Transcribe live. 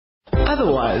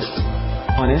Otherwise,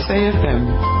 on SAFM.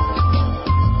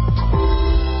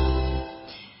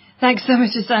 Thanks so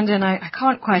much, Asanda, and I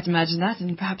can't quite imagine that,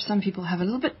 and perhaps some people have a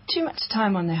little bit too much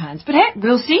time on their hands. But hey,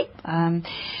 we'll see.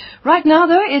 Right now,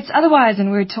 though, it's Otherwise,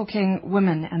 and we're talking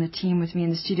women, and the team with me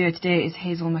in the studio today is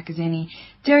Hazel Makazeni,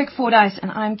 Derek Fordyce,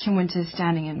 and I'm Kim Winter,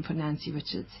 standing in for Nancy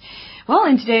Richards. Well,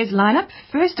 in today's lineup,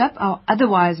 first up, our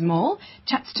Otherwise mole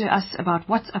chats to us about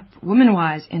what's up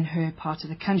woman-wise in her part of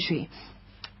the country.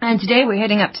 And today we're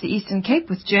heading up to the Eastern Cape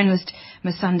with journalist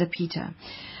Masanda Peter.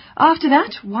 After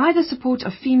that, why the support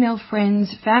of female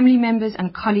friends, family members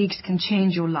and colleagues can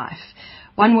change your life.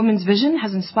 One woman's vision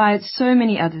has inspired so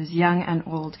many others, young and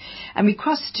old. And we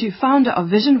cross to founder of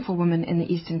Vision for Women in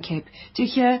the Eastern Cape to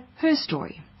hear her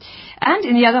story. And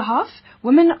in the other half,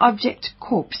 Women Object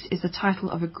Corpse is the title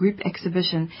of a group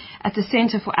exhibition at the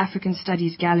Centre for African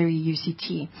Studies Gallery,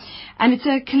 UCT. And it's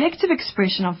a collective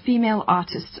expression of female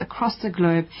artists across the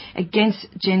globe against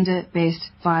gender-based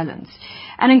violence,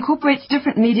 and incorporates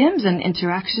different mediums and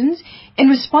interactions in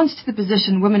response to the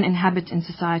position women inhabit in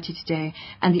society today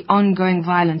and the ongoing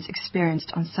violence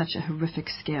experienced on such a horrific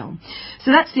scale.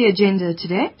 So that's the agenda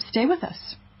today. Stay with us.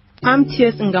 I'm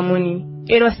T.S. Ngamoni.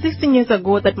 It was 16 years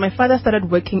ago that my father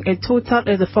started working at Total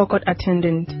as a forecourt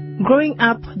attendant. Growing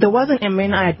up, there wasn't a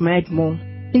man I admired more.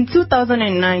 In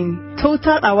 2009,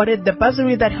 Total awarded the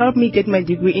bursary that helped me get my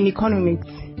degree in economics.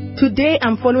 Today,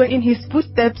 I'm following in his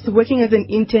footsteps, working as an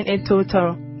intern at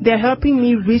Total. They're helping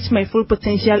me reach my full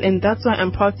potential, and that's why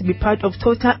I'm proud to be part of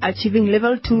Total achieving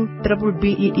level 2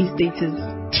 BBEE status.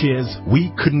 Cheers,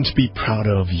 we couldn't be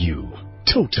prouder of you.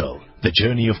 Total. The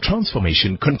journey of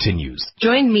transformation continues.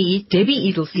 Join me,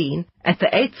 Debbie Edelstein, at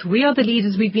the 8th We Are the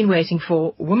Leaders We've Been Waiting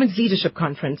For Women's Leadership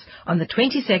Conference on the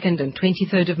 22nd and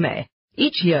 23rd of May.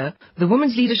 Each year, the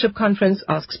Women's Leadership Conference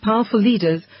asks powerful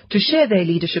leaders to share their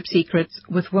leadership secrets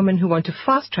with women who want to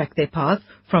fast-track their path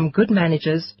from good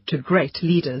managers to great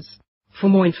leaders. For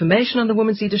more information on the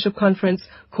Women's Leadership Conference,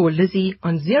 call Lizzie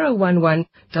on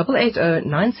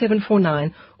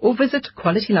 011-880-9749 or visit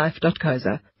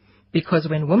qualitylife.coza. Because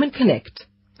when women connect,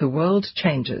 the world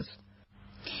changes.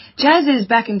 Jazz is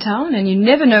back in town, and you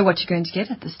never know what you're going to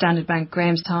get at the Standard Bank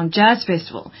Grahamstown Jazz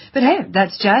Festival. But hey,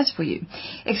 that's jazz for you.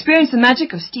 Experience the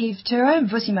magic of Steve Turo,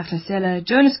 Vusi Maklasela,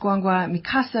 Jonas Gwangwa,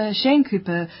 Mikasa, Shane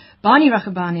Cooper, Barney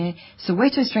Rakabane,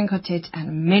 Soweto String Quartet,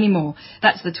 and many more.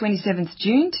 That's the 27th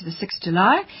June to the 6th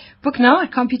July. Book now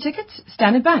at CompuTickets.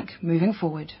 Standard Bank, moving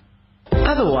forward.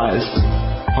 Otherwise,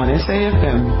 on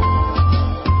SAFM.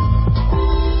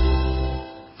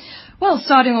 Well,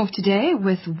 starting off today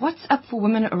with what's up for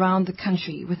women around the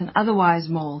country with an Otherwise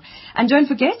mole. And don't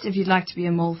forget, if you'd like to be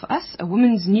a mole for us, a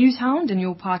women's news hound in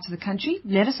your part of the country,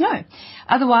 let us know.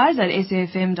 Otherwise, at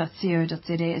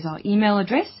safm.co.za is our email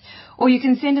address, or you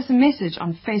can send us a message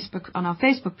on Facebook, on our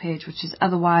Facebook page, which is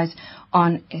Otherwise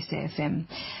on SAFM.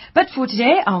 But for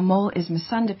today, our mole is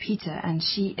Masanda Peter, and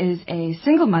she is a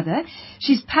single mother.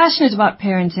 She's passionate about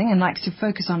parenting and likes to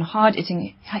focus on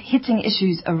hard-hitting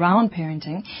issues around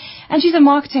parenting. And she's a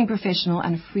marketing professional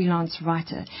and a freelance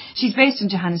writer. She's based in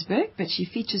Johannesburg, but she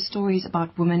features stories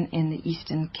about women in the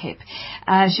Eastern Cape.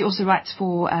 She also writes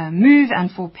for Move and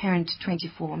for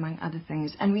Parent24, among other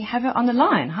things. And we have her on the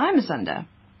line. Hi, Masanda.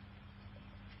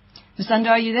 Masanda,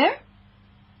 are you there?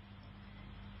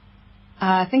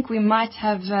 I think we might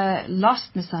have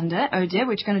lost Masanda. Oh dear,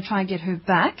 we're going to try and get her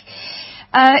back.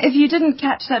 If you didn't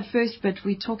catch that first bit,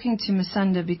 we're talking to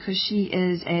Masanda because she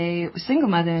is a single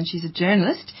mother and she's a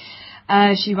journalist.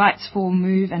 She writes for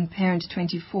Move and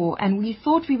Parent24, and we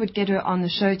thought we would get her on the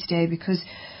show today because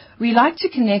we like to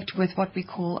connect with what we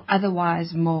call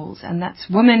Otherwise moles, and that's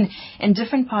women in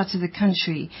different parts of the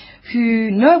country who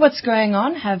know what's going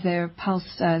on, have their pulse,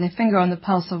 their finger on the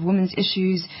pulse of women's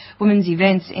issues, women's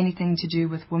events, anything to do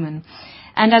with women.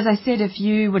 And as I said, if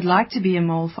you would like to be a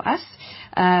mole for us,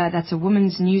 that's a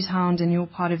woman's news hound in your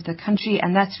part of the country,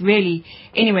 and that's really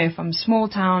anywhere from small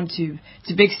town to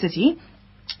big city.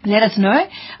 Let us know.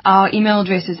 Our email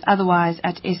address is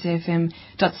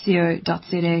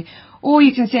otherwise@safm.co.za, or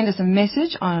you can send us a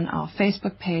message on our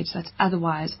Facebook page. That's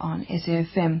Otherwise on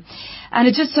SAFM. And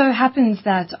it just so happens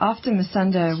that after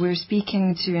Masanda, we're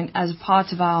speaking to, as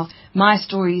part of our My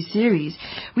Stories series,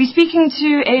 we're speaking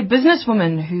to a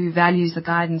businesswoman who values the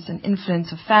guidance and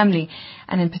influence of family,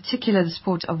 and in particular the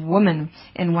support of women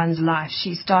in one's life.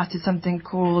 She started something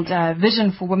called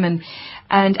Vision for Women,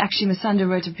 and actually Masanda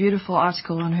wrote a beautiful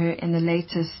article on her in the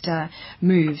latest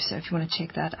Move, so if you want to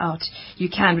check that out, you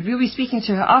can. But we'll be speaking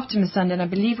to her after Masanda, and I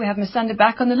believe we have Masanda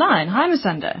back on the line. Hi,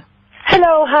 Masanda.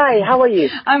 Hello, hi, how are you?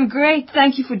 I'm great.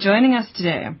 Thank you for joining us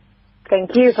today.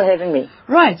 Thank you for having me.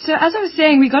 Right, so as I was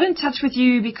saying, we got in touch with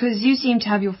you because you seem to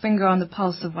have your finger on the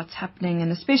pulse of what's happening,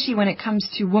 and especially when it comes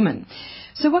to women.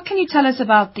 So what can you tell us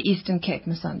about the Eastern Cape,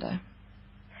 Misanda?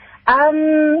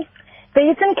 The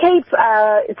Eastern Cape,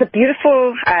 it's a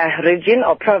beautiful region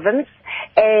or province,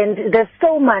 and there's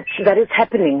so much that is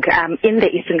happening in the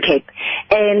Eastern Cape.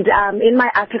 And in my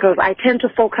articles, I tend to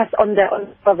focus on the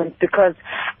province because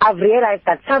I've realized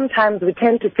that sometimes we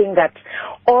tend to think that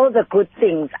all the good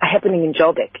things are happening in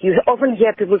Joburg. You often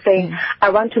hear people saying, I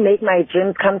want to make my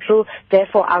dreams come true,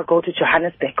 therefore I'll go to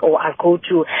Johannesburg or I'll go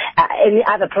to any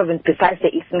other province besides the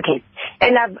Eastern Cape.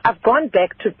 And I've gone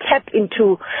back to tap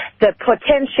into the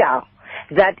potential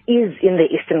that is in the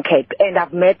Eastern Cape. And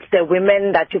I've met the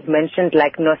women that you've mentioned,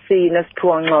 like Nosi,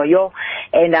 Nostuangoyo,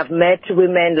 and I've met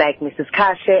women like Mrs.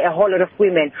 Kashe, a whole lot of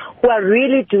women who are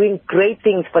really doing great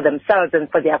things for themselves and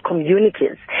for their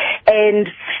communities. And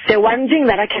the one thing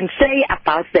that I can say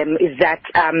about them is that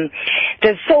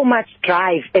there's so much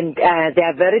drive, and they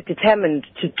are very determined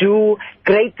to do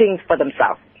great things for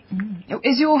themselves.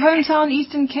 Is your hometown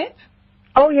Eastern Cape?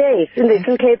 Oh, yes, in the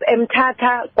Eastern Cape,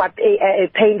 Mthatha, a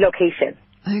paying location.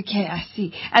 Okay, I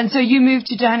see. And so you moved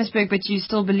to Johannesburg, but you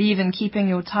still believe in keeping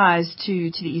your ties to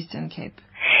the Eastern Cape?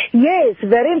 Yes,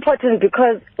 very important,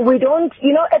 because we don't,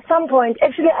 at some point,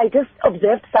 actually I just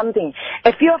observed something.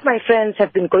 A few of my friends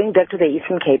have been going back to the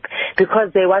Eastern Cape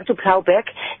because they want to plow back,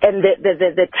 and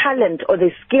the talent or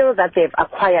the skill that they've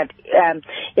acquired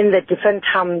in the different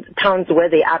towns where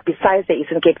they are besides the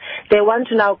Eastern Cape, they want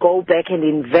to now go back and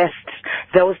invest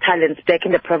those talents back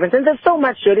in the province. And there's so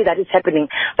much really that is happening.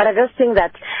 But I just think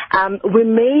that we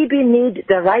maybe need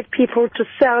the right people to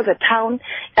sell the town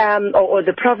or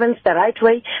the province the right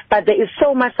way. But there is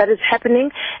so much that is happening,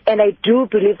 and I do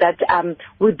believe that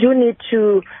we do need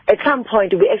to, at some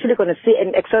point, we're actually going to see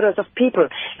an exodus of people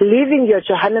leaving your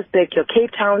Johannesburg, your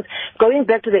Cape Towns, going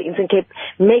back to the Eastern Cape,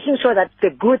 making sure that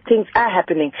the good things are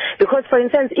happening. Because, for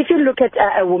instance, if you look at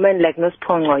a woman like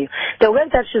Nospongoyo, the work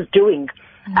that she's doing,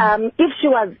 if she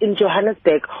was in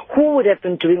Johannesburg, who would have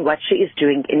been doing what she is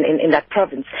doing in that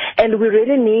province? And we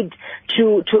really need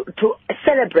to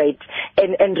celebrate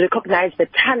and recognize the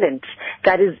talent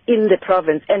that is in the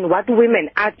province and what women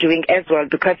are doing as well,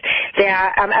 because they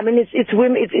are, it's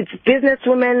women, it's business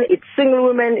women, it's single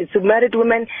women, it's married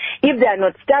women. If they are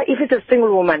not if it's a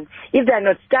single woman, if they are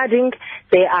not studying,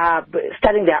 they are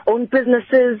starting their own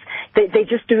businesses. They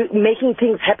just making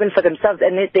things happen for themselves,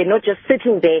 and they're not just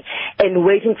sitting there and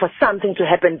waiting for something to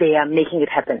happen. They are making it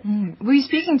happen. We were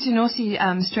speaking to Nosi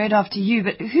straight after you,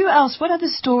 but who else, what other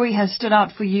story has stood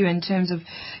out for you in terms of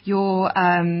your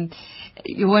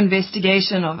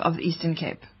investigation of the Eastern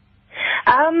Cape?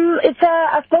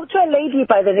 I spoke to a lady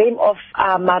by the name of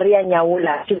Maria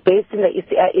Nyaula. She's based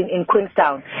in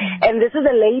Queenstown. And this is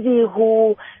a lady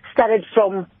who started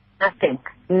from nothing.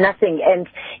 And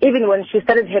even when she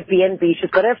started her B&B,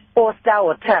 she's got a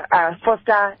four-star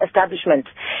establishment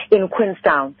in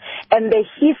Queenstown. And the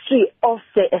history of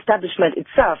the establishment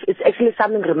itself is actually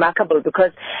something remarkable,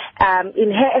 because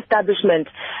in her establishment,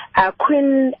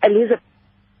 Queen Elizabeth,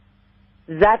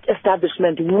 that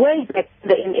establishment way back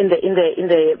in the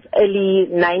early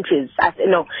 90s,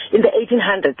 in the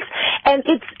 1800s. And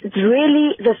it's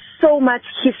really, there's so much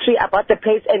history about the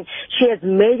place, and she has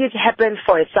made it happen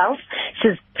for herself.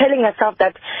 She's telling herself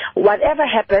that whatever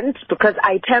happened, because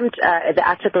I termed the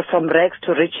article From Rags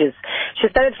to Riches, she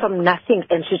started from nothing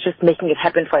and she's just making it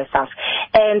happen for herself.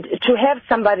 And to have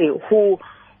somebody who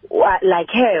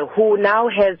like her, who now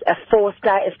has a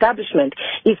four-star establishment,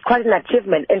 is quite an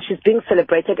achievement, and she's being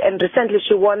celebrated. And recently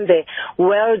she won the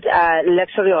World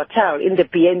Luxury Hotel in the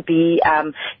B&B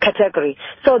category.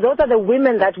 So those are the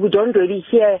women that we don't really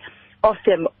hear of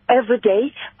them every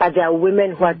day, but there are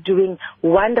women who are doing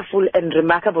wonderful and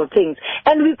remarkable things.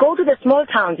 And we go to the small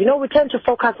towns. We tend to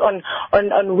focus on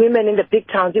women in the big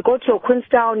towns. You go to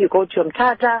Queenstown, you go to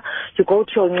Mthatha, you go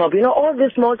to Ngob, all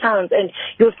these small towns, and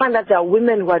you'll find that there are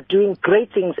women who are doing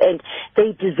great things, and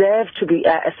they deserve to be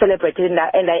celebrated.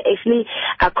 And I actually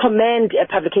commend a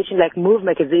publication like Move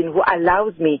Magazine, who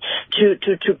allows me to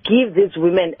give these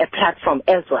women a platform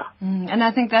as well. And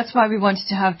I think that's why we wanted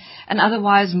to have an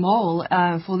Otherwise Mole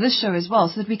for this show as well,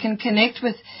 so that we can connect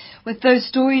with those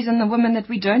stories and the women that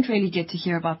we don't really get to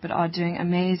hear about but are doing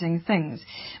amazing things.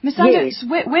 Ms. Sanders,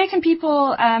 where can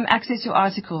people access your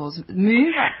articles?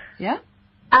 Move? Yeah?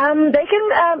 They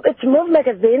can, it's Move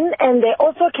Magazine, and they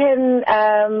also can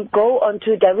go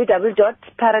onto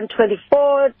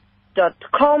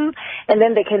www.parent24.com, and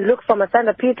then they can look for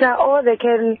Misanda Peter, or they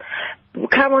can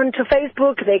come on to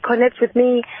Facebook, they connect with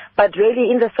me, but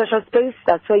really in the social space,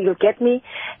 that's where you'll get me.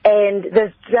 And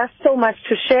there's just so much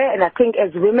to share, and I think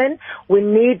as women, we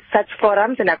need such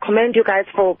forums, and I commend you guys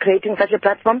for creating such a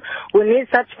platform. We need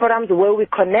such forums where we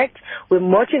connect, we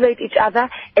motivate each other,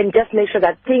 and just make sure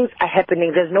that things are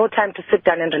happening. There's no time to sit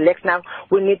down and relax now.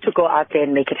 We need to go out there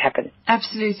and make it happen.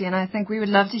 Absolutely, and I think we would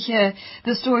love to hear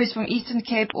the stories from Eastern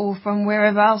Cape or from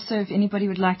wherever else. So if anybody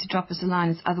would like to drop us a line,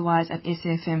 it's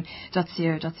otherwise@safm.co.za.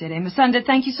 Masanda,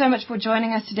 thank you so much for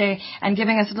joining us today and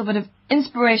giving us a little bit of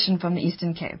inspiration from the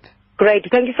Eastern Cape. Great.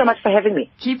 Thank you so much for having me.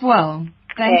 Keep well.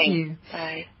 Thank you.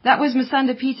 Bye. That was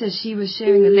Masanda Peters. She was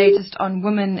sharing the latest on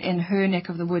women in her neck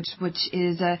of the woods, which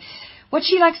is what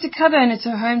she likes to cover, and it's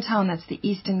her hometown. That's the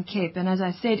Eastern Cape. And as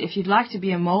I said, if you'd like to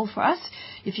be a mole for us,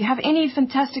 if you have any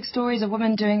fantastic stories of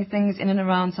women doing things in and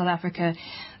around South Africa,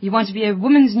 you want to be a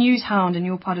women's news hound in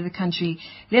your part of the country,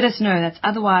 let us know. That's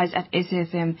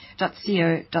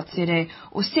otherwise@safm.co.za,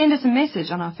 or send us a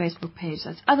message on our Facebook page.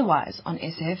 That's Otherwise on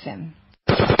SAFM.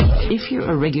 If you're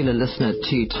a regular listener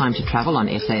to Time to Travel on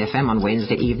SAFM on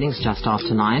Wednesday evenings just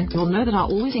after 9, you'll know that I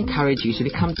always encourage you to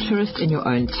become tourist in your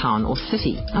own town or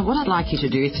city. Now, what I'd like you to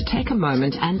do is to take a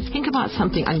moment and think about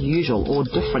something unusual or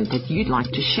different that you'd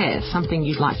like to share, something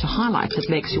you'd like to highlight that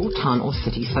makes your town or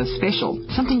city so special,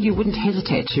 something you wouldn't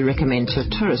hesitate to recommend to a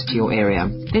tourist to your area.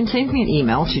 Then send me an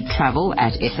email to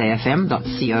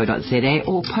travel@safm.co.za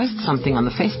or post something on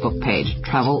the Facebook page,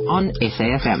 Travel on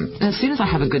SAFM. And as soon as I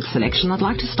have a good selection, I'd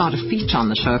like to start a feature on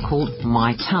the show called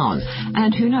My Town.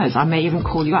 And who knows, I may even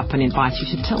call you up and invite you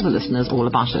to tell the listeners all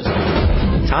about it.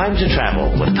 Time to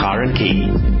Travel with Karen Key.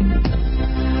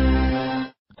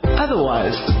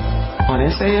 Otherwise, on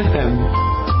SAFM.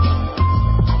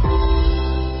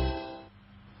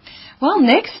 Well,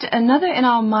 next, another in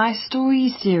our My Story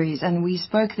series, and we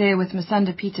spoke there with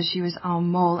Masanda Peters. She was our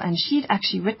mole, and she'd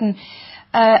actually written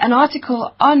an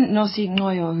article on Nosi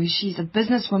Ngoyo, who she's a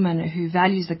businesswoman who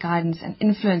values the guidance and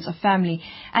influence of family,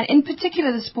 and in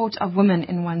particular the support of women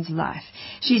in one's life.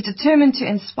 She's determined to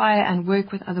inspire and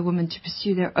work with other women to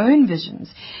pursue their own visions.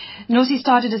 Nosi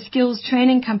started a skills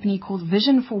training company called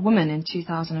Vision for Women in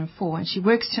 2004, and she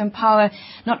works to empower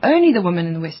not only the women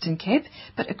in the Western Cape,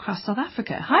 but across South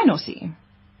Africa. Hi, Nosi.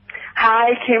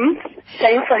 Hi, Kim.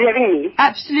 Thanks for having me.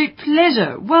 Absolute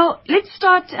pleasure. Well, let's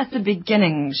start at the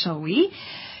beginning, shall we?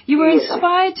 You were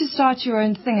inspired to start your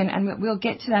own thing, and we'll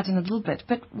get to that in a little bit.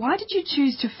 But why did you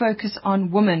choose to focus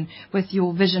on women with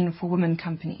your Vision for Women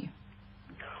company?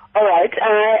 All right.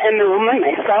 I am a woman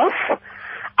myself.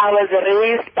 I was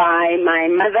raised by my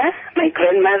mother, my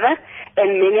grandmother,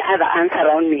 and many other aunts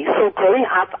around me. So growing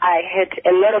up, I had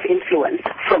a lot of influence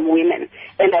from women,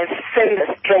 and I've seen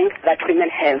the strength that women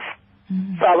have.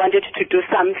 So I wanted to do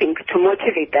something to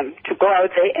motivate them to go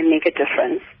out there and make a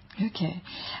difference. Okay.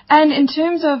 And in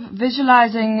terms of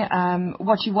visualizing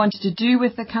what you wanted to do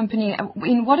with the company,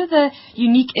 what are the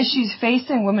unique issues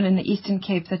facing women in the Eastern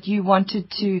Cape that you wanted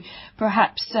to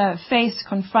perhaps face,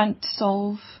 confront,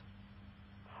 solve?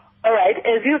 All right.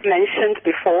 As you've mentioned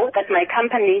before, that my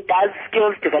company does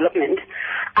skills development,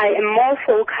 I am more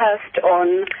focused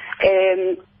on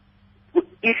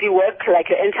if you work like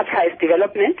an enterprise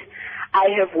development. I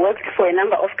have worked for a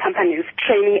number of companies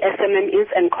training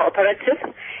SMMEs and cooperatives,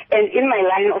 and in my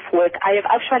line of work, I have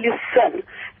actually seen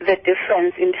the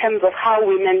difference in terms of how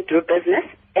women do business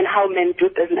and how men do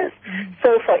business.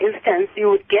 So, for instance, you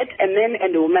would get a man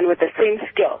and a woman with the same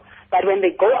skill, but when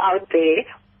they go out there,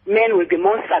 men will be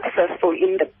more successful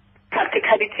in the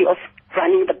practicality of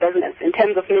running the business in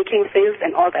terms of making sales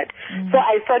and all that. So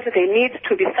I thought there needs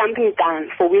to be something done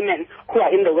for women who are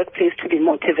in the workplace to be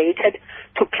motivated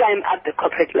to climb up the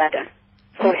corporate ladder.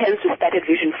 So hence we started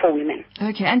Vision for Women.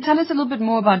 Okay, and tell us a little bit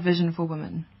more about Vision for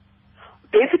Women.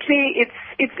 Basically, it's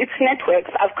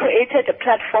networks. I've created a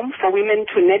platform for women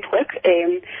to network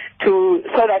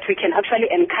so that we can actually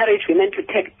encourage women to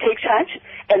take charge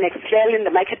and excel in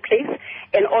the marketplace,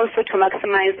 and also to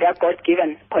maximize their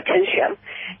God-given potential.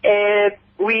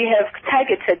 We have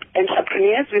targeted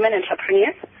entrepreneurs, women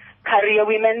entrepreneurs, career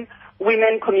women,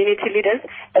 women community leaders,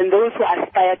 and those who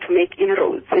aspire to make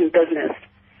inroads in business.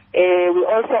 We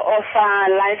also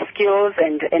offer life skills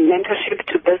and mentorship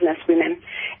to business women.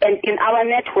 And in our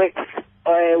networks,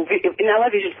 in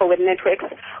our Vision Forward networks,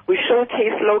 we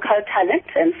showcase local talent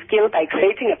and skill by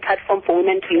creating a platform for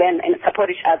women to learn and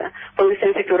support each other. For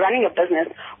instance, if you're running a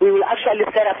business, we will actually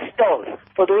set up stalls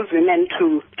for those women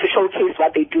to showcase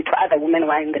what they do to other women who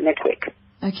are in the network.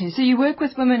 Okay, so you work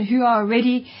with women who are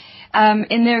already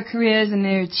in their careers and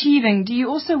they're achieving. Do you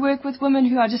also work with women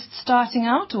who are just starting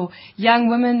out, or young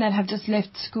women that have just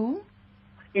left school?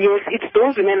 Yes, it's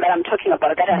those women that I'm talking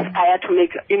about that aspire to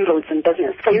make inroads in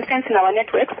business. For instance, in our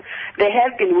networks, there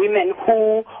have been women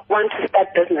who want to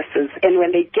start businesses, and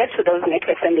when they get to those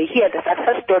networks and they hear the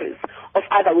success stories of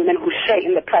other women who share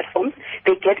in the platforms,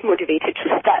 they get motivated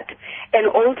to start. And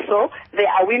also,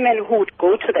 there are women who would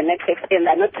go to the networks and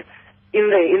they're not in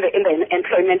the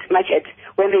employment market.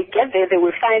 When they get there, they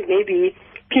will find maybe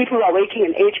people who are working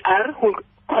in HR who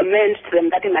comment to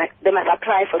them that they must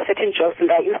apply for certain jobs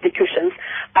in their institutions.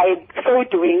 By so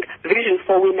doing, Vision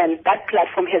for Women, that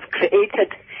platform has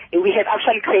created, we have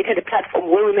actually created a platform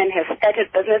where women have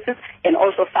started businesses and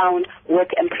also found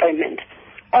work employment.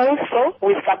 Also,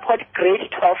 we support grade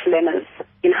 12 learners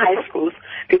in high schools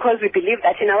because we believe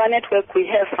that in our network we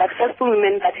have successful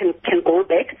women that can go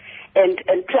back and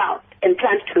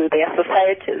plant to their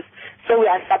societies. So we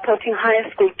are supporting high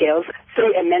school girls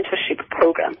through a mentorship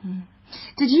program.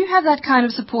 Did you have that kind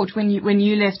of support when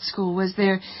you left school? Was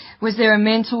there a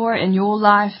mentor in your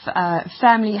life,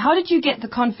 family? How did you get the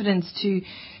confidence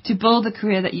to build the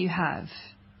career that you have?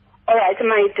 All right,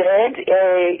 my dad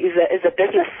is a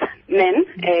businessman,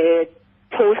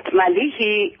 post Mali.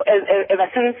 He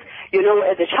ever since,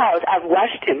 as a child, I've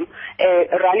watched him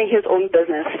running his own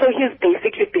business. So he's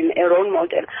basically been a role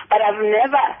model. But I've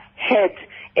never had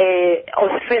or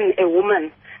seen a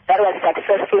woman that was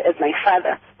successful as my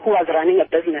father, who was running a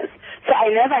business. So I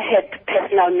never had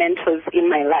personal mentors in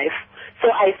my life. So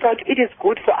I thought it is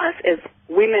good for us as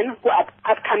women who are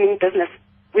upcoming business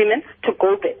women to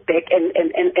go back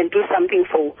and do something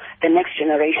for the next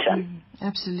generation.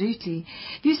 Absolutely.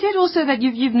 You said also that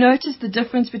you've noticed the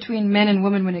difference between men and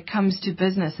women when it comes to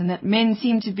business, and that men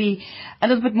seem to be a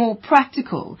little bit more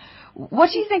practical.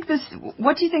 What do you think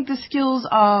the skills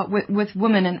are with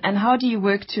women, and how do you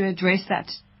work to address that?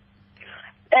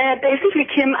 Basically,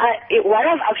 Kim, what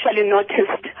I've actually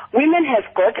noticed, women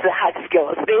have got the hard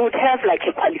skills. They would have like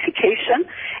a qualification,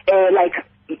 like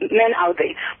men out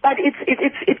there. But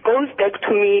it goes back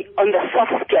to me on the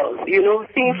soft skills,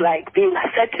 things like being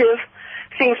assertive,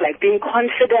 things like being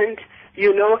confident,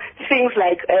 things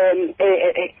like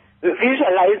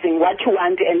visualizing what you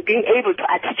want and being able to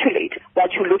articulate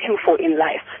what you're looking for in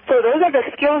life. So those are the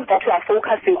skills that we are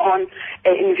focusing on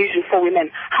in Vision for Women.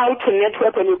 How to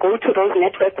network when you go to those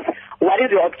networks. What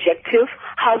is your objective?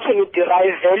 How can you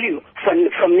derive value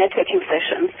from networking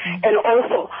sessions? And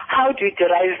also, how do you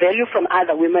derive value from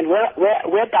other women?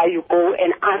 Whereby you go and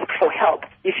ask for help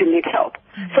if you need help.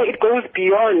 So it goes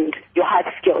beyond your hard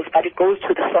skills, but it goes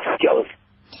to the soft skills.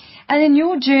 And in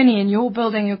your journey, in your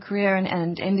building your career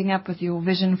and ending up with your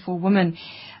Vision for Women,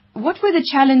 what were the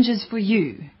challenges for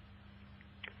you?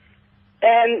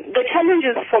 The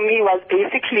challenges for me was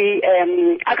basically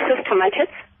access to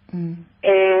markets.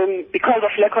 Because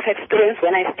of lack of experience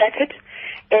when I started.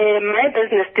 My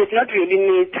business did not really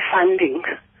need funding.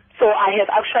 So I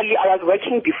was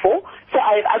working before, so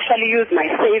I've actually used my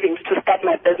savings to start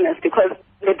my business because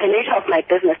the nature of my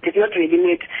business did not really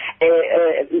need,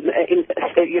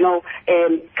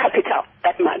 capital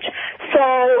that much. So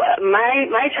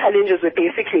my challenges were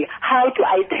basically, how do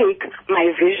I take my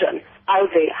vision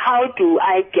out there? How do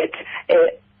I get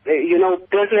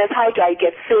business, how do I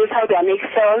get sales, how do I make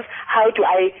sales, how do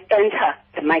I enter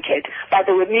the market? But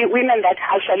there were women that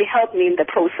actually helped me in the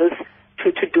process to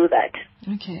do that.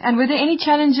 Okay. And were there any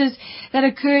challenges that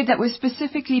occurred that were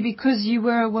specifically because you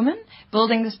were a woman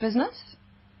building this business?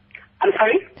 I'm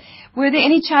sorry? Were there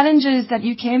any challenges that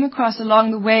you came across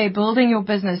along the way building your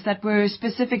business that were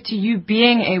specific to you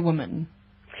being a woman?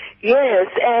 Yes,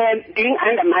 being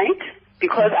undermined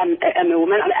because I'm a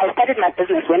woman. I started my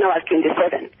business when I was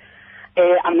 27.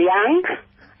 I'm young.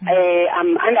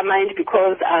 I'm undermined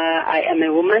because I am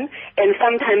a woman, and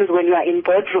sometimes when you are in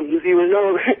boardrooms, you will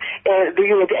know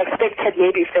you would expected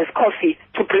maybe if there's coffee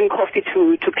to bring coffee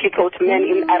to people, to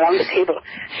men around the table,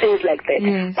 things like that.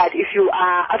 Yes. But if you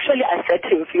are actually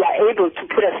assertive, you are able to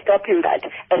put a stop in that,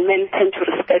 and men tend to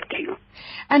respect you.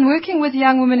 And working with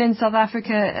young women in South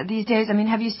Africa these days,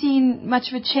 have you seen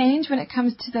much of a change when it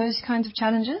comes to those kinds of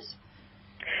challenges?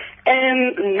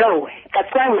 No,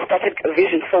 that's why we started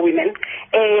Vision for Women.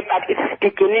 But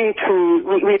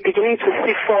we're beginning to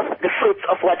see forth the fruits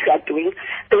of what we are doing.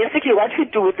 Basically, what we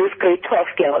do with these grade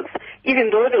 12 girls,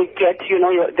 even though they get,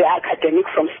 the academic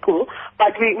from school,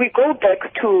 but we go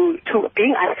back to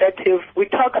being assertive. We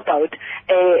talk about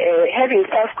having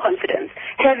self-confidence,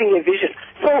 having a vision.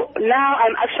 So now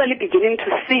I'm actually beginning to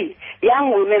see young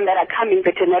women that are coming,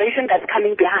 the generation that's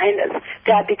coming behind us,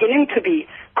 they are beginning to be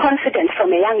confident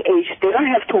from a young age. They don't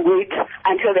have to wait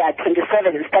until they are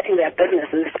 27 and starting their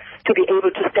businesses to be able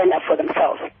to stand up for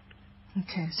themselves.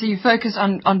 Okay, so you focus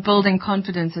on building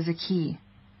confidence as a key.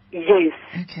 Yes.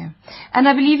 Okay. And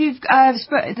I believe you've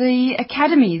the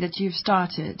academy that you've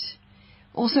started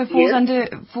also falls under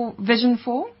for Vision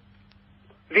for?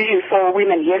 Vision for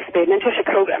Women, yes, the mentorship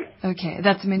program. Okay,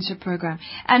 that's the mentorship program.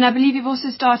 And I believe you've also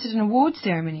started an award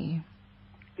ceremony.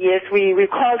 Yes, we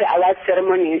call the award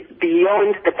ceremony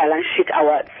Beyond the Balance Sheet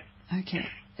Awards. Okay.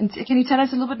 And can you tell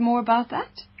us a little bit more about that?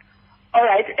 All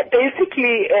right.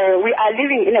 Basically, we are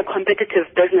living in a competitive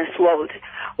business world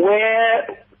where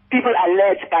people are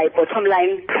led by bottom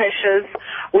line pressures,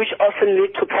 which often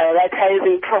lead to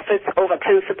prioritizing profits over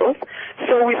principles.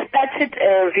 So we started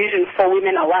Vision for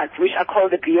Women Awards, which are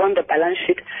called the Beyond the Balance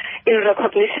Sheet, in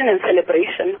recognition and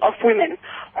celebration of women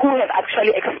who have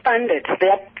actually expanded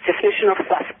their definition of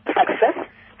success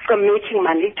from making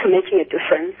money to making a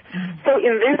difference. So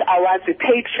in these awards, we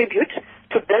pay tribute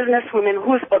to business women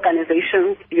whose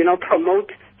organizations,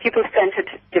 promote people-centered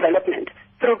development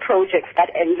through projects that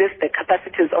enlist the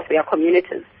capacities of their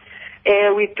communities.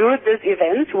 We do these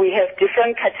events. We have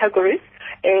different categories.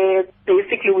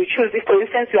 Basically, we choose, if, for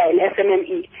instance, you are an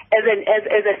SMME,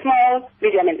 as a small,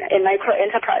 medium, and micro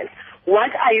enterprise.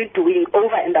 What are you doing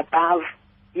over and above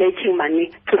making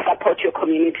money to support your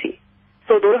community?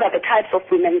 So those are the types of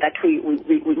women that we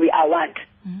award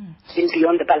in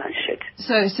Beyond the Balance Sheet.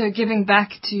 So giving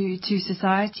back to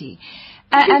society.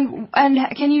 And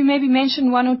can you maybe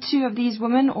mention one or two of these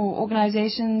women or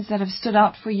organizations that have stood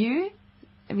out for you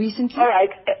recently? All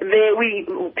right.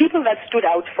 People that stood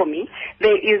out for me,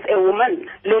 there is a woman,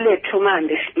 Lele Tuma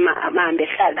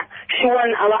Mandeshala. She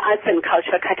won our arts and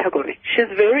culture category. She's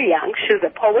very young. She's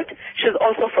a poet. She's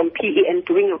also from PE and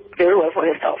doing very well for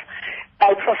herself.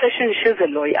 By profession, she's a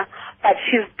lawyer, but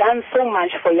she's done so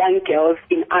much for young girls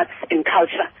in arts and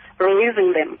culture,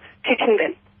 raising them, teaching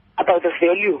them about the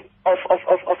value of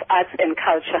arts and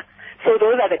culture. So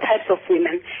those are the types of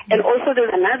women. And also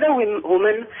there's another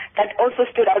woman that also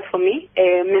stood out for me,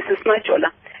 Mrs.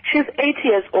 Majola. She's 80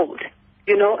 years old.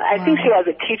 I think she was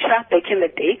a teacher back in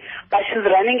the day, but she's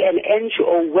running an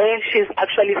NGO where she's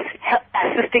actually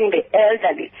assisting the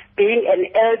elderly, being an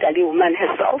elderly woman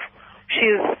herself.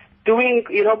 She's doing,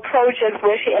 projects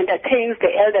where she entertains the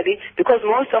elderly, because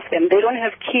most of them, they don't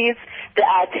have kids. They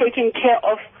are taking care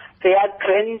of their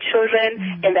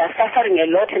grandchildren, and they are suffering a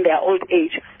lot in their old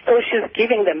age. So she's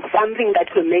giving them something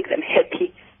that will make them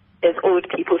happy as old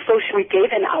people. So we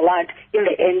gave an award in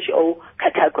the NGO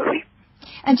category.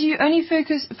 And do you only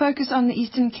focus on the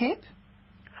Eastern Cape?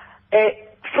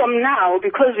 From now,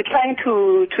 because we're trying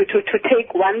to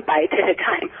take one bite at a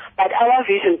time, but our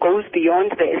vision goes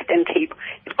beyond the Eastern Cape.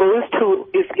 It goes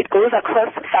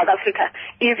across South Africa,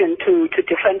 even to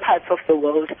different parts of the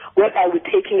world, whereby we're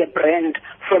taking a brand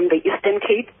from the Eastern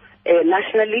Cape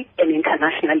nationally and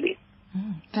internationally.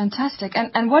 Fantastic.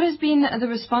 And what has been the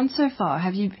response so far?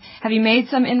 Have you made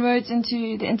some inroads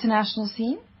into the international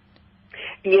scene?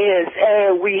 Yes,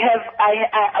 we have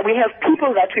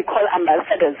people that we call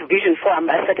ambassadors, Vision for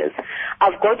ambassadors.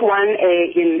 I've got one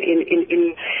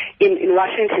in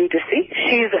Washington D.C.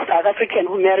 She's a South African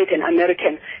who married an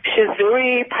American. She's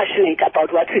very passionate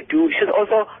about what we do. She's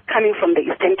also coming from the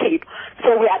Eastern Cape.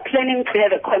 So we are planning to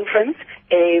have a conference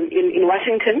in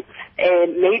Washington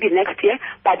maybe next year,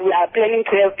 but we are planning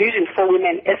to have Vision for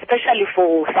Women, especially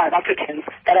for South Africans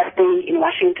that are staying in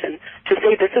Washington, to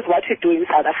say this is what we do in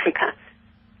South Africa.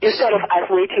 Instead of us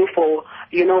waiting for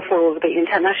the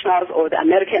internationals or the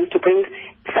Americans to bring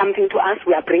something to us,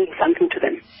 we are bringing something to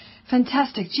them.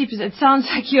 Fantastic. Jeepers, it sounds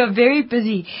like you're very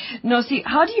busy. Nosi,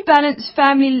 how do you balance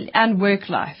family and work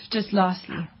life? Just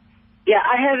lastly. Yeah,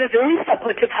 I have a very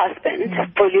supportive husband,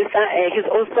 producer. He's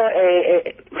also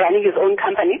running his own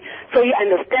company, so he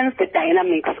understands the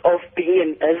dynamics of being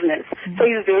in business. So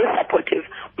he's very supportive.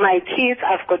 My kids,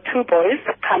 I've got two boys,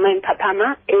 Kama and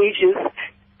Papama, ages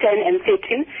 10 and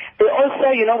 13. They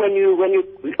also,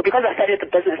 because I started the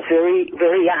business very,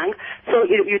 very young, so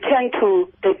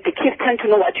the kids tend to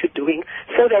know what you're doing.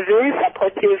 So they're very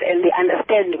supportive and they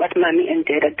understand what mommy and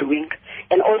dad are doing.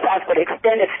 And also I've got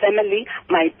extended family,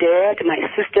 my dad, my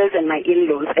sisters, and my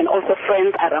in-laws, and also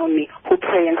friends around me who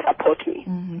pray and support me.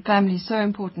 Family is so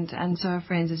important, and so are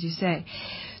friends, as you say.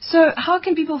 So how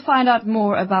can people find out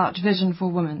more about Vision for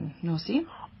Women, Nosi?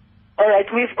 All right,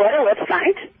 we've got a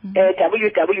website,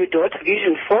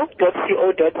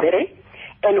 www.vision4.co.za,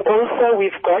 and also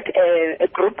we've got a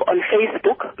group on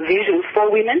Facebook, Vision for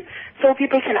Women, so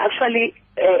people can actually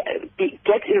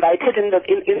get invited in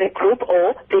the group,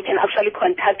 or they can actually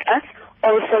contact us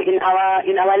also in our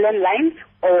landline,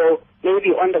 or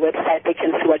maybe on the website they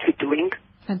can see what we're doing.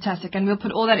 Fantastic, and we'll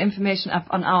put all that information up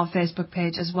on our Facebook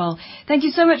page as well. Thank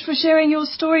you so much for sharing your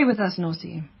story with us,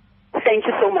 Nosi. Thank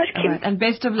you so much, Kim. Right, and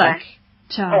best of luck. Bye.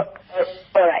 Ciao.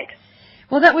 All right.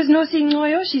 Well, that was Nosi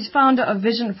Ngoyo. She's founder of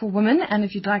Vision for Women. And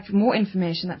if you'd like more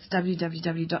information, that's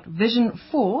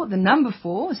www.vision4, the number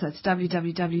 4, so that's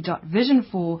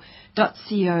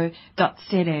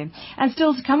www.vision4.co.za. And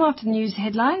still to come after the news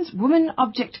headlines, Woman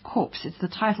Object Corpse. It's the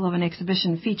title of an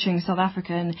exhibition featuring South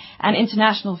African and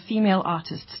international female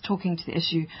artists talking to the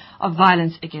issue of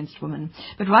violence against women.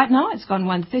 But right now, it's gone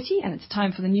 1:30 and it's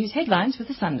time for the news headlines with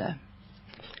Asanda.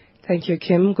 Thank you,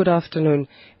 Kim. Good afternoon.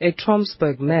 A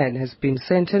Tromsburg man has been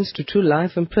sentenced to 2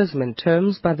 life imprisonment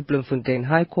terms by the Bloemfontein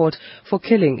High Court for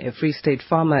killing a Free State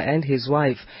farmer and his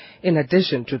wife. In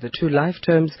addition to the 2 life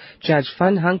terms, Judge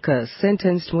Van Hanker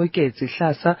sentenced Moeketsi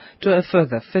Hlasa to a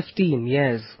further 15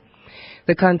 years.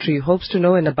 The country hopes to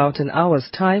know in about an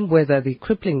hour's time whether the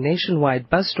crippling nationwide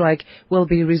bus strike will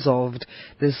be resolved.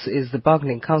 This is the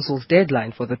Bargaining Council's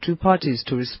deadline for the 2 parties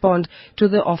to respond to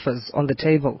the offers on the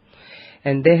table.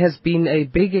 And there has been a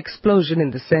big explosion in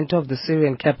the center of the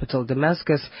Syrian capital,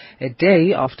 Damascus, a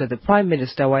day after the Prime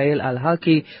Minister Wael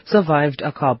al-Halki survived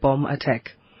a car bomb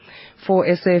attack. For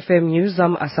SAFM News,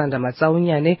 I'm Asanda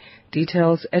Matsaunyane.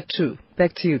 Details at 2.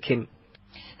 Back to you, Kim.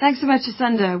 Thanks so much,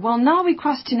 Asanda. Well, now we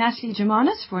cross to Natalie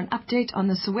Germanis for an update on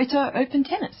the Soweto Open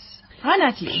Tennis. Hi,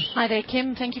 Natalie. Hi there,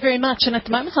 Kim. Thank you very much. And at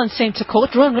the moment on centre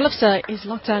court, Rowan Rulofse is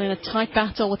locked down in a tight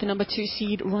battle with the number 2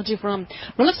 seed, Rajiv Ram.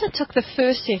 Rulofse took the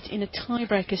first set in a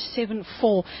tiebreaker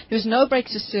 7-4. There was no break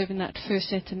to serve in that first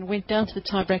set and went down to the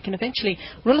tiebreak. And eventually,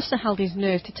 Rulofse held his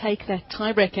nerve to take that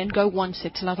tiebreaker and go 1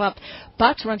 set to love up.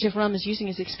 But Rajiv Ram is using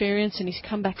his experience and he's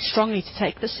come back strongly to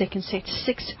take the second set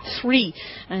 6-3.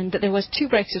 And there was 2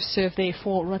 breaks of serve there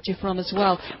for Rajiv Ram as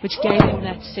well, which gave him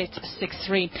that set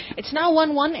 6-3. It's now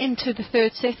 1-1 into the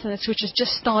third set, which has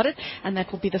just started, and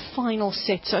that will be the final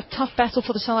set. So a tough battle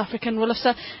for the South African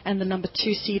Rulofse and the number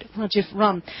 2 seed Rajiv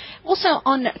Ram. Also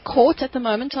on court at the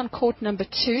moment, on court number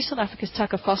 2, South Africa's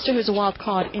Tucker Foster, who's a wild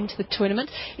card into the tournament,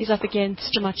 is up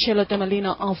against Marcelo de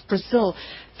Molina of Brazil.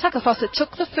 Tucker Foster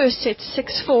took the first set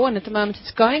 6-4, and at the moment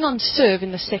it's going on serve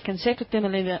in the second set with de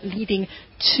Molina leading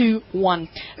 2-1.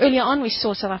 Earlier on we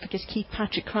saw South Africa's Keith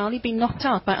Patrick Crowley being knocked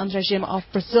out by Andre Gem of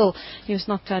Brazil. He was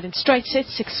knocked out in straight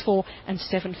sets 6-4 and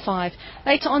 7-5.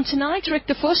 Later on tonight, Rick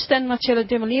de Vos and Marcelo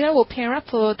de Molina will pair up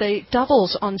for the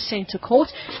doubles on centre court,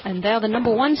 and they're the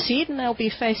number 1 seed, and they'll be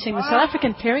facing the South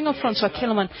African pairing of Francois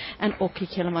Kellerman and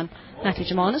Aukie Kellerman. Natalie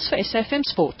Germanis for SAFM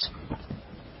Sport.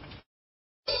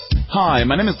 Hi,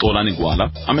 my name is Olani Gwala.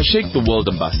 I'm a Shake the World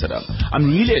ambassador. I'm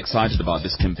really excited about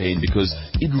this campaign because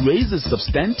it raises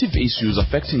substantive issues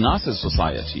affecting us as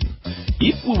society.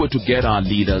 If we were to get our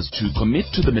leaders to commit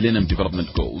to the Millennium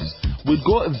Development Goals, we'd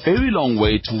go a very long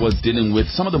way towards dealing with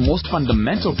some of the most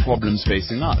fundamental problems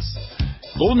facing us.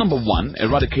 Goal number 1,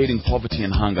 eradicating poverty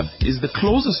and hunger, is the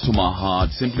closest to my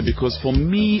heart simply because for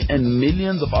me and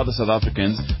millions of other South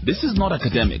Africans, this is not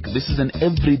academic, this is an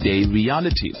everyday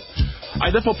reality.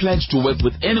 I therefore pledge to work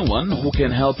with anyone who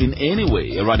can help in any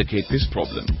way eradicate this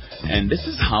problem. And this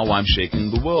is how I'm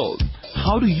shaking the world.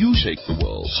 How do you shake the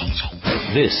world?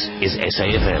 This is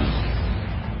SAFM.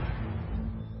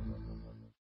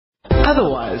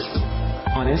 Otherwise,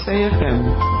 on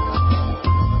SAFM.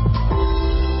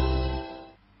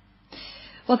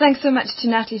 Well, thanks so much to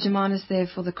Natalie Germanis there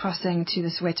for the crossing to the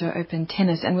Soweto Open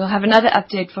Tennis, and we'll have another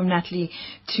update from Natalie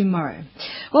tomorrow.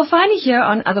 Well, finally here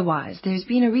on Otherwise, there's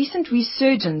been a recent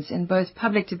resurgence in both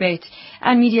public debate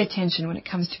and media attention when it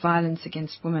comes to violence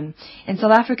against women in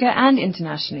South Africa and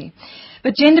internationally.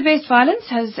 But gender-based violence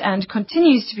has and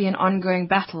continues to be an ongoing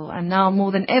battle, and now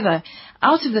more than ever,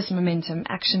 out of this momentum,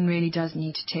 action really does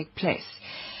need to take place.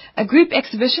 A group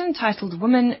exhibition titled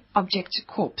Woman Object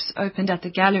Corpse opened at the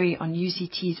gallery on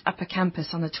UCT's upper campus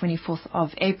on the 24th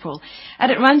of April,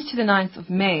 and it runs to the 9th of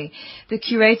May. The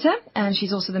curator, and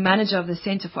she's also the manager of the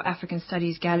Center for African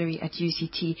Studies Gallery at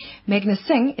UCT, Meghna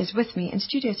Singh, is with me in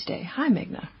studio today. Hi,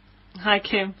 Meghna. Hi,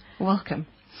 Kim. Welcome.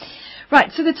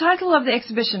 Right, so the title of the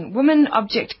exhibition, Woman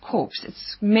Object Corpse,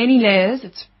 it's many layers,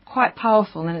 it's quite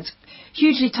powerful, and it's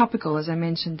hugely topical, as I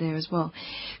mentioned there as well.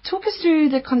 Talk us through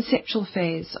the conceptual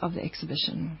phase of the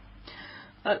exhibition.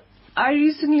 I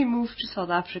recently moved to South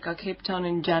Africa, Cape Town,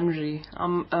 in January.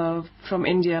 I'm from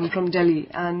India. I'm from Delhi.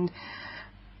 And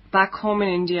back home in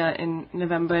India in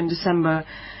November and December,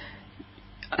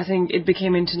 I think it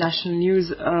became international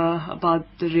news about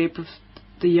the rape of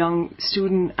the young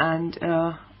student. And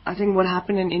I think what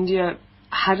happened in India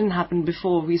hadn't happened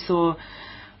before. We saw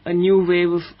a new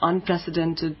wave of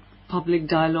unprecedented public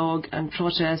dialogue and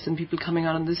protests and people coming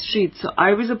out on the streets. So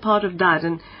I was a part of that,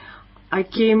 and I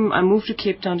moved to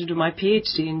Cape Town to do my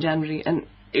PhD in January, and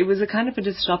it was a kind of a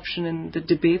disruption in the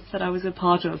debates that I was a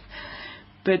part of.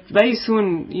 But very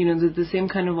soon, the same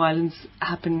kind of violence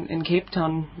happened in Cape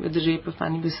Town with the rape of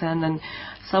Annie Besant, and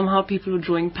somehow people were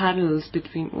drawing parallels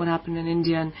between what happened in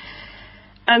India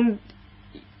and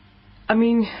I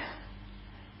mean,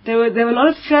 there were a lot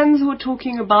of friends who were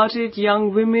talking about it,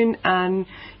 young women, and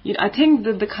I think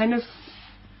that the kind of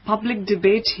public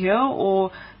debate here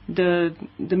or the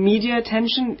media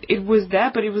attention, it was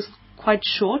there, but it was quite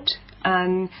short.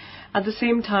 And at the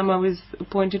same time, I was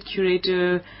appointed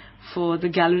curator for the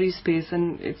gallery space,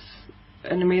 and it's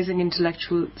an amazing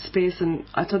intellectual space, and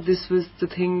I thought this was the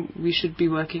thing we should be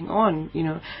working on,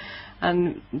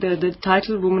 And the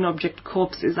title Woman Object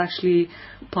Corpse is actually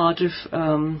part of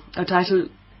a title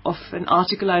of an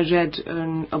article I read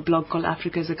in a blog called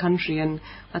Africa as a Country, and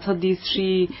I thought these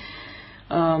three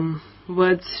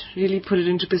words really put it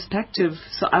into perspective.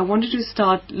 So I wanted to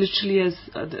start literally as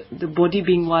the body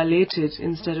being violated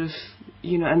instead of,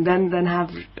 and then have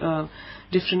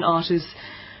different artists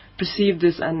perceive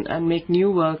this and make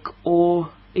new work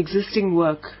or existing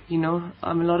work.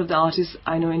 A lot of the artists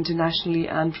I know internationally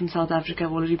and from South Africa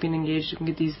have already been engaged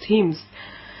with these themes.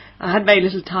 I had very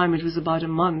little time. It was about a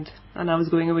month, and I was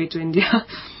going away to India.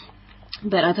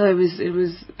 But I thought it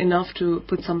was enough to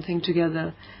put something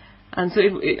together. And so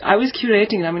I was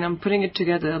curating. I'm putting it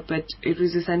together, but it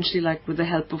was essentially like with the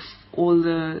help of all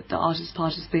the artists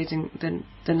participating,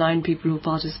 the 9 people who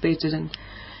participated, and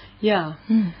yeah.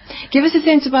 Give us a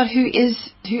sense about who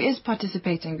is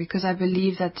participating, because I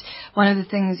believe that one of the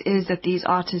things is that these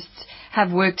artists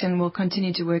have worked and will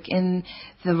continue to work in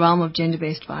the realm of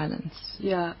gender-based violence.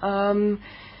 Yeah.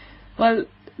 Well,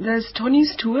 there's Tony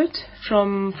Stewart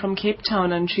from Cape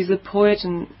Town, and she's a poet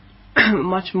and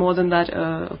much more than that,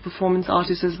 a performance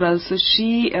artist as well. So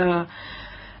she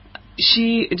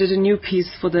did a new piece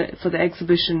for the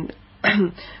exhibition,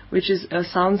 which is a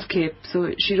soundscape.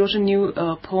 So she wrote a new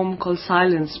poem called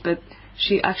Silence, but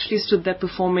she actually stood there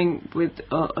performing with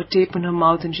a tape in her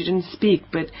mouth, and she didn't speak,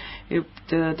 but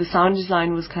the sound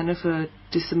design was kind of a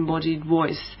disembodied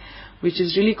voice, which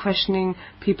is really questioning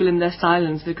people in their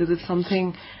silence, because if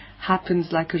something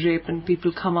happens like a rape and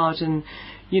people come out and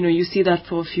you see that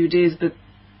for a few days, but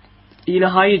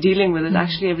how are you dealing with it?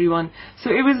 Actually, everyone. So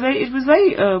it was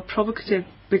very provocative,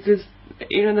 because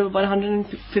there were about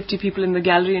 150 people in the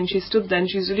gallery, and she stood there and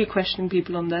she was really questioning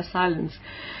people on their silence.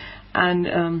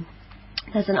 And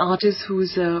there's an artist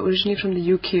who's originally from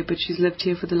the UK, but she's lived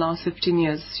here for the last 15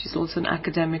 years. She's also an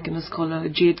academic and a scholar,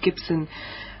 Jade Gibson.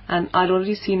 And I'd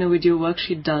already seen a video work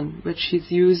she'd done, but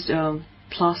she's used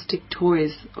plastic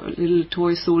toys, little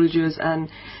toy soldiers, and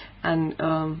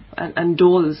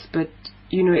dolls, but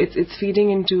it's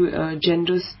feeding into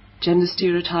gender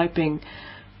stereotyping,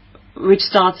 which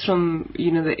starts from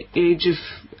the age of,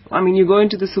 you go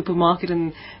into the supermarket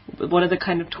and what are the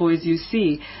kind of toys you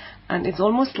see, and it's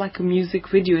almost like a music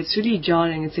video. It's really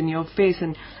jarring. It's in your face,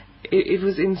 and it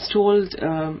was installed.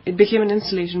 It became an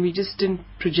installation. We just didn't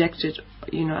project it,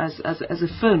 as a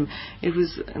film. It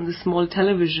was in the small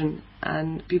television,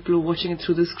 and people were watching it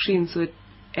through the screen, so it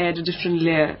add a different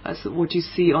layer as what you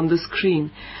see on the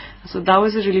screen. So that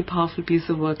was a really powerful piece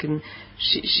of work, and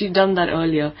she'd done that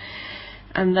earlier.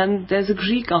 And then there's a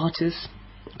Greek artist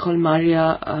called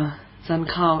Maria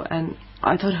Zankau, and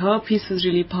I thought her piece was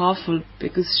really powerful,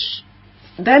 because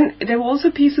then there were also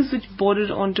pieces which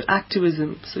bordered onto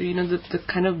activism. So the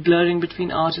kind of blurring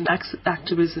between art and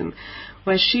activism,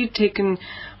 where she'd taken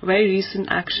very recent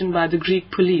action by the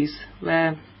Greek police,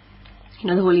 where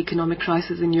the whole economic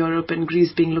crisis in Europe and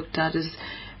Greece being looked at as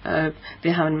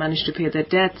they haven't managed to pay their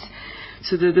debts.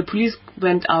 So the police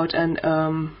went out and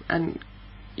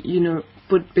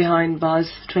put behind bars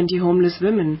 20 homeless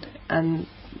women and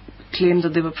claimed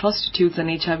that they were prostitutes and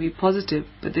HIV positive.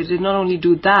 But they did not only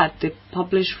do that, they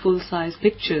published full-size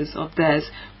pictures of theirs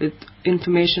with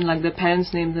information like their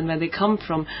parents' names and where they come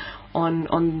from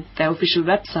on their official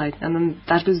website, and then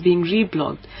that was being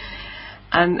reblogged.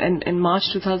 And in March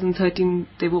 2013,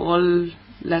 they were all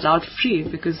let out free,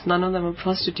 because none of them were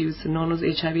prostitutes and none was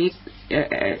HIV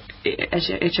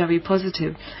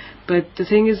positive. But the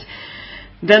thing is,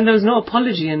 then there was no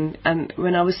apology. And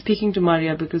when I was speaking to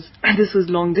Maria, because this was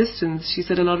long distance, she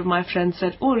said a lot of my friends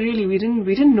said, "Oh, really? We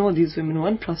didn't know these women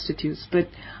weren't prostitutes. But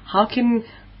how can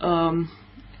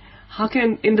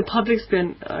in the public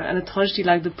sphere an authority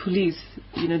like the police,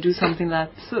 do something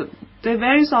like that?" So there are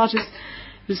various artists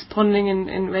responding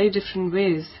in very different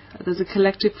ways. There's a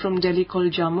collective from Delhi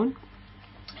called Jamun,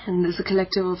 and there's a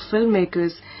collective of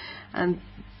filmmakers, and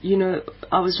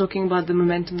I was talking about the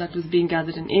momentum that was being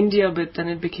gathered in India, but then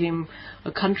it became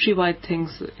a countrywide thing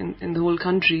in the whole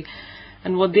country.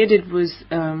 And what they did was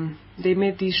they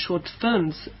made these short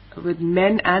films with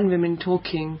men and women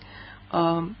talking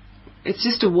it's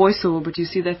just a voiceover, but you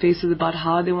see their faces about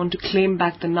how they want to claim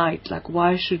back the night. Like,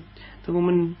 why should the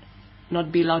woman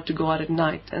not be allowed to go out at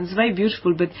night? And it's very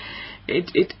beautiful, but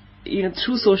it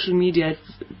through social media,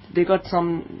 they got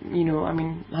some,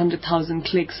 100,000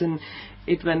 clicks, and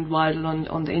it went viral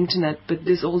on the internet. But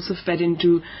this also fed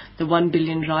into the 1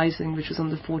 billion rising, which was on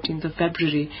the 14th of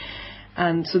February.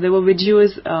 And so there were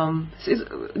videos,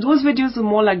 those videos were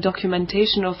more like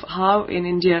documentation of how in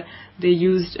India they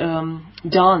used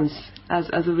dance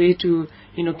as a way to,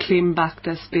 claim back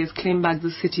their space, claim back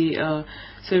the city.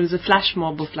 So it was a flash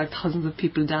mob of like thousands of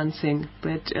people dancing,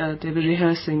 but they were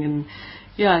rehearsing, and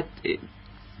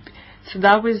so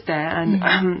that was there.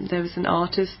 And there was an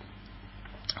artist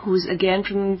who's again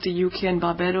from the UK and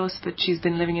Barbados, but she's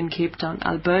been living in Cape Town,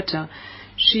 Alberta.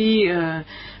 She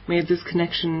made this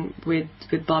connection with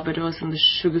Barbados and the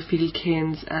sugarfield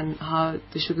canes, and how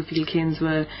the sugarfield canes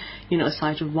were, a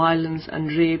site of violence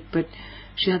and rape. But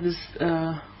she had this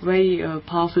very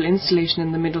powerful installation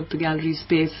in the middle of the gallery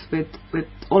space with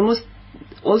almost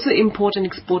also import and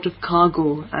export of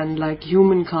cargo, and like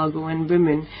human cargo and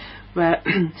women, where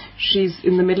she's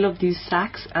in the middle of these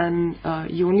sacks, and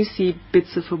you only see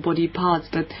bits of her body parts,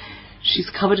 but she's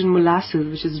covered in molasses,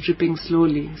 which is dripping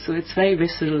slowly. So it's very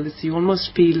visceral. You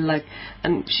almost feel like,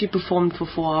 and she performed for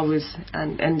 4 hours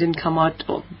and didn't come out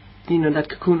of, that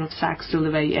cocoon of sacks till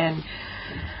the very end.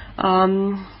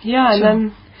 And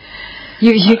then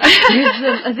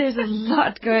there's a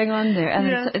lot going on there,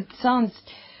 and it sounds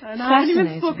and I haven't fascinating.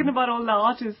 even spoken about all the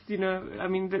artists, the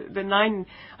 9.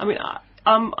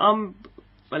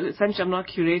 Well, essentially, I'm not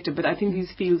a curator, but I think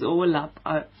these fields overlap.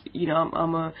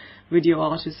 I'm a video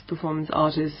artist, performance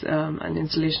artist, and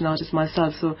installation artist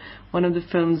myself. So one of the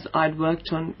films I'd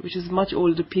worked on, which is a much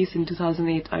older piece in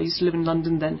 2008, I used to live in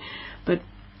London then, but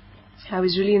I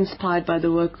was really inspired by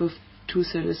the work of 2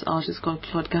 surrealist artists called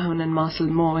Claude Cahun and Marcel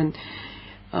Moore, and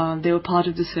they were part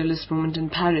of the surrealist movement in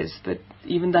Paris. But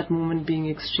even that movement being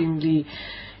extremely,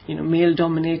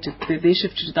 male-dominated, they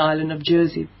shifted to the island of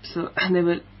Jersey. So and they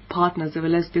were partners, they were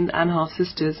lesbians and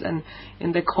half-sisters, and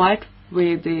in their quiet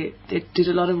way they did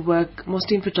a lot of work,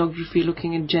 mostly in photography,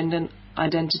 looking at gender and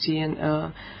identity and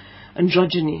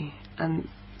androgyny. And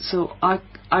so I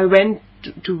went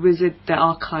to visit their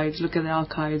archives, look at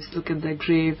their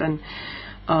grave, and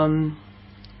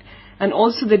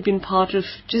also they'd been part of,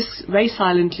 just very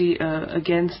silently,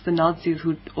 against the Nazis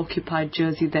who'd occupied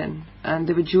Jersey then, and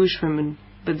they were Jewish women,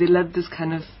 but they led this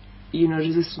kind of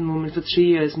resistance movement for 3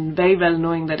 years, and very well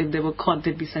knowing that if they were caught,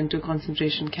 they'd be sent to a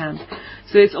concentration camp.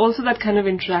 So it's also that kind of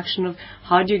interaction of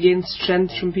how do you gain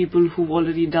strength from people who've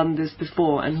already done this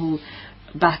before, and who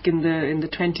back in the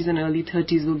 20s and early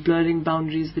 30s were blurring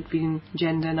boundaries between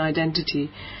gender and identity.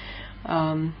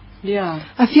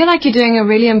 I feel like you're doing a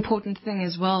really important thing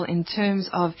as well in terms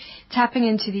of tapping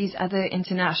into these other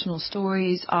international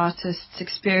stories, artists,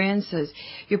 experiences.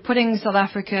 You're putting South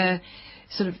Africa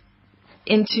sort of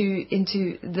into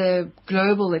the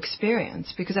global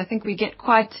experience, because I think we get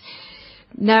quite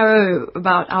narrow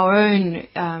about our own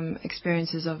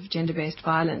experiences of gender-based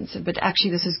violence, but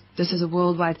actually this is a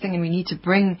worldwide thing, and we need to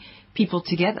bring people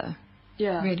together.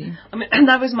 Yeah, really.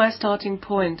 That was my starting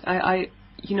point.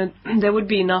 There would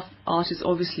be enough artists,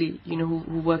 obviously,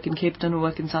 who work in Cape Town, who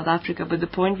work in South Africa, but the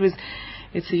point was,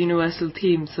 it's a universal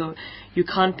theme, so you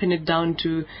can't pin it down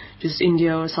to just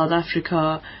India or South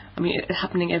Africa. It's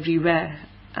happening everywhere.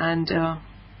 And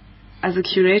as a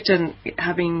curator, and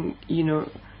having,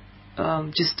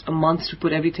 just a month to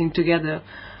put everything together,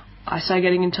 I started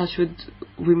getting in touch with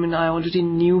women I already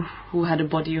knew who had a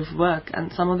body of work,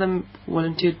 and some of them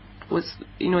volunteered, was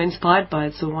inspired by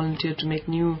it, so volunteered to make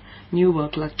new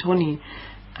work, like Tony.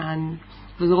 And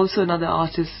there was also another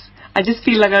artist. I just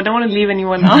feel like I don't want to leave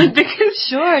anyone out, because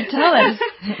sure, tell us.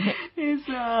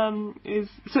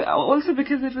 So also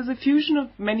because it was a fusion of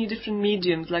many different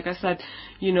mediums. Like I said,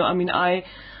 I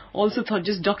also thought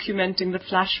just documenting the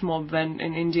flash mob when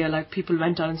in India, like people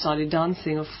went out and started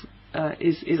dancing,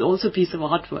 is also a piece of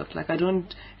artwork. Like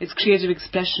it's creative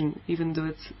expression, even though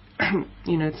it's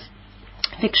it's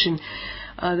fiction.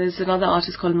 There's another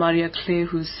artist called Maria Clay,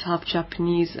 who's half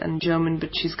Japanese and German,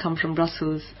 but she's come from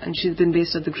Brussels, and she's been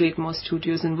based at the Great Moore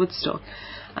Studios in Woodstock.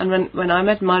 And when I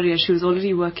met Maria, she was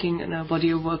already working in a body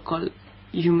of work called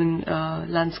Human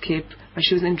Landscape, where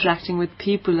she was interacting with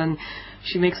people, and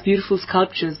she makes beautiful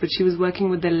sculptures, but she was working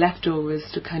with their leftovers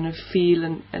to kind of feel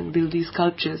and build these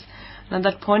sculptures. And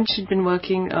at that point, she'd been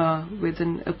working with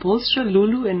an upholsterer,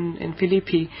 Lulu, in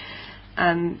Philippi.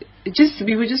 And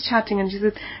we were just chatting, and she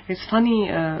said, it's funny,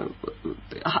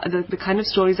 the kind of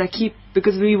stories I keep,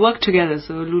 because we work together,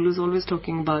 so Lulu's always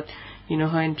talking about,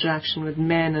 her interaction with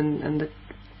men and the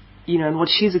and what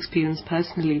she's experienced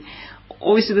personally.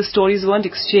 Obviously, the stories weren't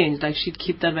exchanged. Like, she'd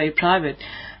keep that very private.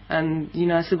 And,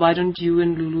 I said, why don't you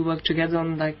and Lulu work together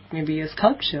on, like, maybe a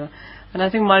sculpture? And I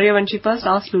think Maria, when she first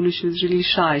asked Lulu, she was really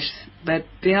shy. But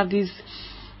they have these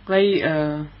very,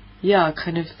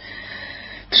 kind of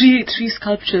three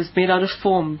sculptures made out of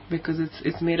foam, because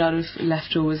it's made out of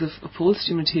leftovers of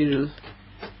upholstery material.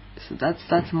 So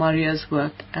that's Maria's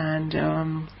work. And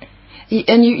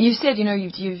you said,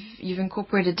 you've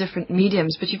incorporated different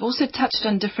mediums, but you've also touched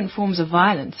on different forms of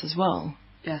violence as well.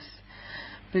 Yes,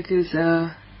 because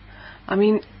the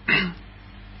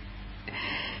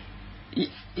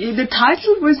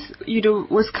title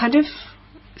was kind of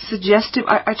suggestive.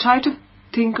 I tried to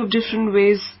think of different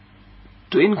ways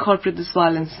to incorporate this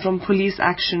violence, from police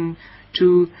action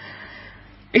to.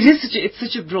 It's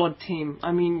such a broad theme.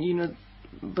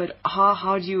 But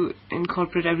how do you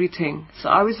incorporate everything? So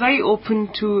I was very open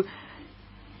to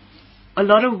a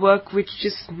lot of work which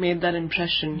just made that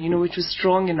impression, which was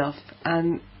strong enough.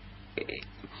 And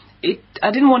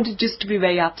I didn't want it just to be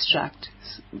very abstract.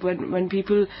 When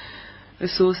people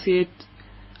associate,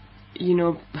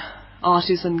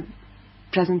 artists and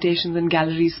presentations and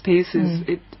gallery spaces,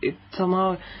 it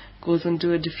somehow goes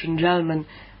into a different realm. And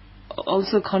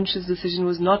also, a conscious decision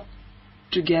was not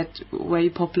to get very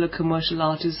popular commercial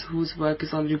artists whose work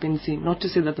has already been seen. Not to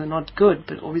say that they're not good,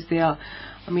 but obviously they are.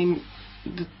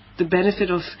 The benefit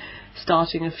of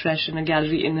starting afresh in a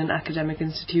gallery in an academic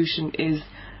institution is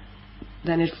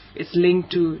then it's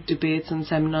linked to debates and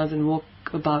seminars and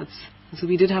walkabouts. So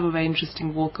we did have a very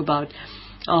interesting walkabout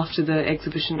after the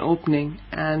exhibition opening,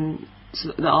 and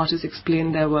so the artists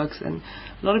explained their works, and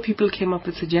a lot of people came up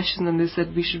with suggestions, and they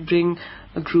said we should bring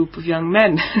a group of young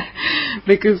men.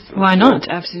 Because why not?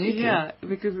 Absolutely. Yeah,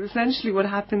 because essentially what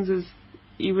happens is,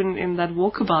 even in that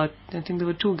walkabout, I think there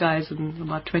were 2 guys and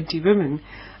about 20 women,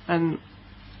 and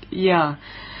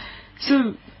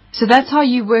So that's how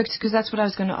you worked, because that's what I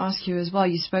was going to ask you as well.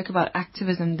 You spoke about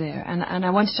activism there, and I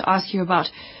wanted to ask you about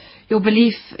your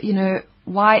belief,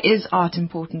 why is art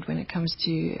important when it comes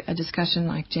to a discussion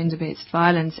like gender-based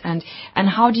violence, and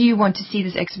how do you want to see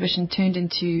this exhibition turned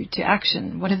into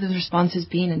action? What have the responses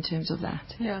been in terms of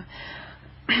that? Yeah.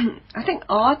 I think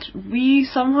art, we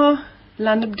somehow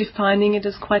land up defining it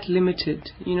as quite limited.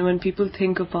 When people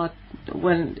think of art,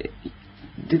 when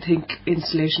they think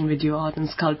installation, video art and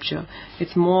sculpture,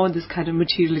 it's more this kind of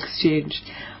material exchange.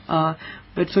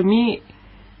 But for me,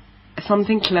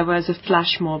 something clever as a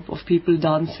flash mob of people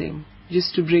dancing,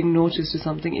 just to bring notice to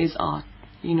something, is art.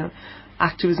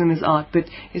 Activism is art, but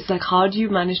it's like, how do you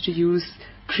manage to use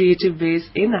creative ways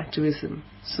in activism?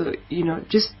 So,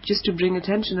 just to bring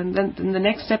attention, and then the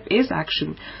next step is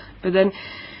action. But then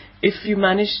if you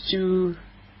manage to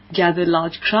gather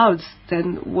large crowds,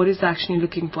 then what is the action you're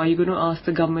looking for? Are you going to ask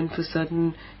the government for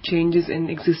certain changes in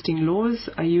existing laws?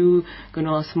 Are you going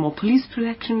to ask for more police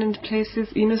protection in places?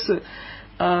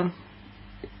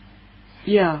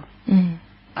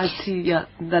 I see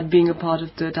that being a part of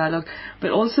the dialogue.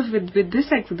 But also with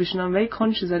this exhibition, I'm very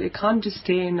conscious that it can't just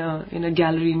stay in a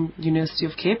gallery in University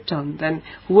of Cape Town. Then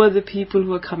who are the people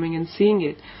who are coming and seeing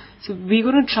it? So we're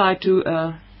going to try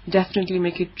to definitely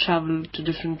make it travel to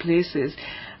different places,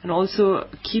 and also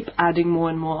keep adding more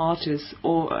and more artists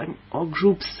or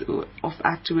groups of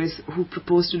activists who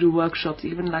propose to do workshops,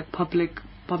 even like public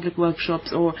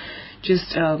workshops, or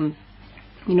just go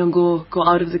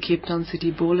out of the Cape Town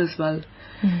City Bowl as well.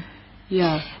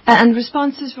 Yeah. And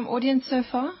responses from audience so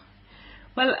far?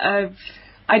 Well,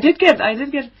 I did get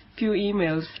a few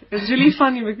emails. It's really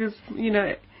funny because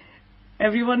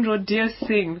everyone wrote Dear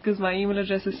Singh, because my email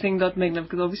address is singh.meghna,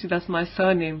 because obviously that's my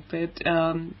surname. But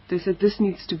they said this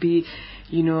needs to be,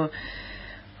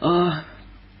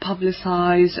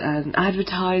 publicized and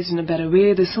advertised in a better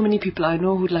way. There's so many people I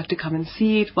know who'd like to come and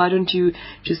see it. Why don't you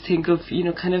just think of,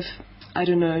 kind of, I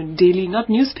don't know, daily, not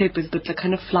newspapers, but the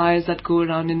kind of flyers that go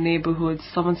around in neighborhoods.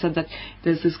 Someone said that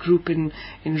there's this group in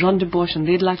Rondebosch and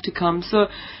they'd like to come. So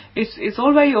it's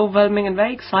all very overwhelming and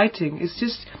very exciting. It's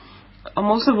just, I'm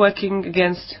also working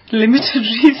against limited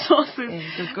resources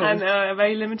and a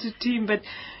very limited team. But,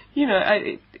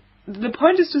 the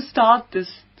point is to start this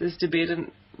debate.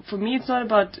 And for me, it's not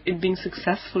about it being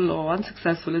successful or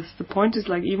unsuccessful. The point is,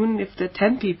 like, even if there are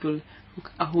 10 people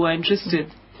who are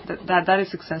interested, that is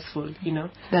successful,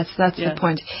 That's the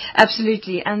point.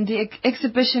 Absolutely. And the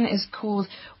exhibition is called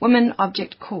Women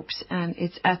Object Corpse, and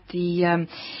it's at the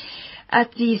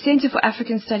at the Center for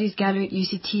African Studies Gallery at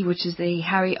UCT, which is the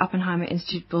Harry Oppenheimer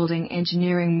Institute Building,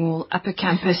 Engineering Mall, Upper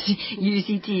Campus,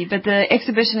 UCT. But the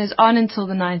exhibition is on until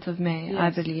the 9th of May, I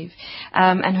believe.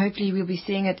 And hopefully we'll be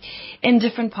seeing it in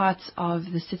different parts of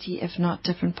the city, if not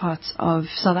different parts of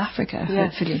South Africa,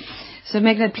 hopefully. So,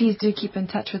 Meghna, please do keep in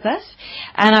touch with us.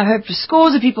 And I hope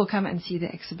scores of people come and see the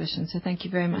exhibition. So thank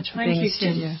you very much for being in the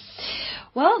studio.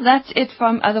 Well, that's it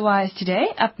from Otherwise today.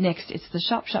 Up next, it's the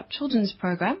Sharp Children's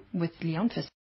Program with Leon Fisser.